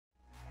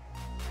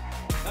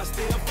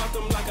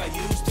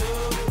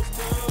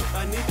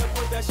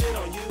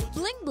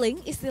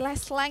Bling-bling istilah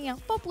slang yang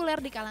populer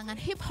di kalangan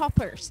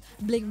hip-hoppers.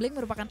 Bling-bling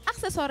merupakan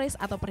aksesoris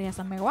atau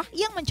perhiasan mewah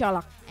yang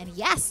mencolok. And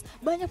yes,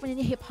 banyak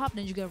penyanyi hip-hop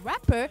dan juga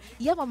rapper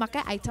yang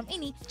memakai item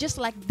ini,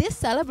 just like this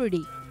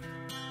celebrity.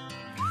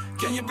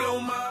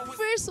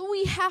 First,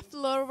 we have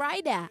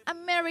Florida,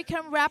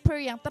 American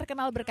rapper yang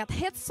terkenal berkat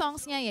hit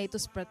songs-nya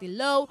yaitu seperti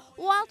Low,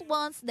 Wild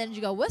Ones, dan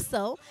juga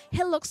Whistle.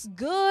 He looks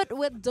good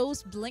with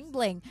those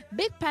bling-bling.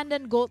 Big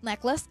pendant gold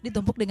necklace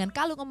ditumpuk dengan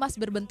kalung emas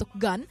berbentuk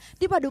gun,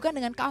 dipadukan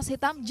dengan kaos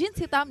hitam, jeans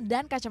hitam,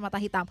 dan kacamata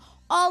hitam.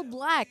 All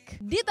black.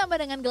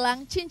 Ditambah dengan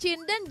gelang, cincin,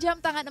 dan jam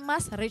tangan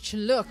emas, rich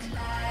look.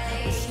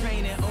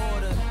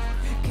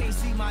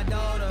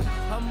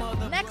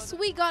 Next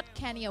we got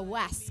Kanye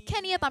West.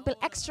 Kanye tampil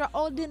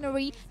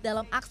extraordinary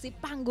dalam aksi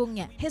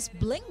panggungnya. His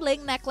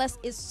bling-bling necklace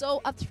is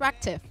so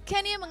attractive.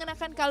 Kanye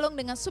mengenakan kalung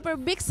dengan super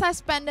big size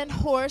pendant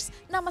horse,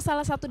 nama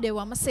salah satu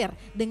dewa Mesir,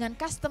 dengan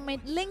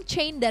custom-made link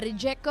chain dari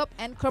Jacob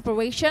and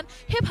Corporation,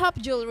 hip-hop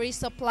jewelry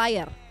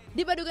supplier.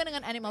 Dipadukan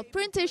dengan animal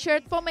print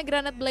t-shirt,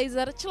 pomegranate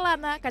blazer,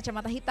 celana,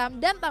 kacamata hitam,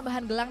 dan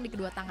tambahan gelang di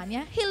kedua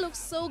tangannya, he looks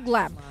so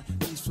glam.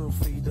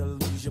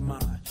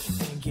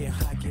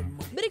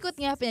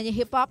 Berikutnya penyanyi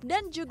hip hop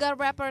dan juga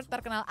rapper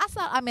terkenal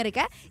asal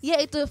Amerika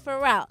yaitu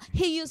Pharrell.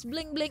 He used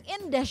bling-bling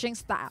in dashing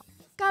style.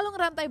 Kalung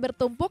rantai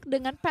bertumpuk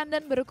dengan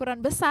pendant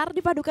berukuran besar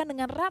dipadukan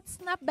dengan red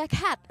snapback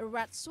hat,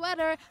 red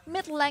sweater,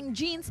 mid-length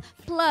jeans,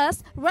 plus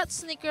red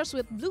sneakers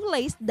with blue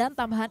lace dan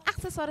tambahan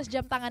aksesoris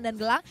jam tangan dan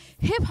gelang.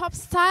 Hip hop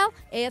style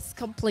is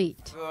complete.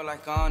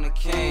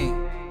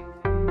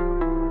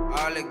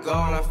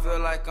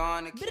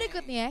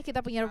 Berikutnya kita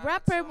punya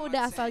rapper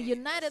muda asal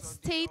United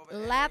States.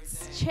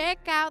 Let's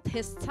check out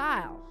his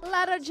style.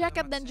 Leather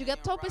jacket dan juga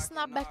topi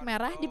snapback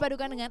merah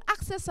dipadukan dengan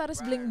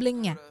aksesoris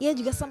bling-blingnya. Ia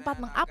juga sempat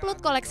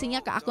mengupload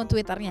koleksinya ke akun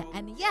Twitternya.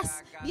 And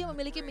yes, dia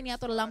memiliki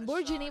miniatur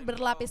Lamborghini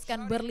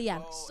berlapiskan berlian.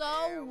 So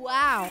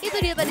wow, itu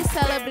dia tadi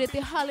selebriti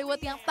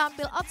Hollywood yang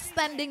tampil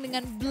outstanding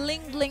dengan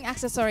bling-bling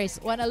accessories.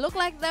 Wanna look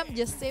like them?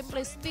 Just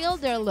simply steal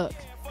their look.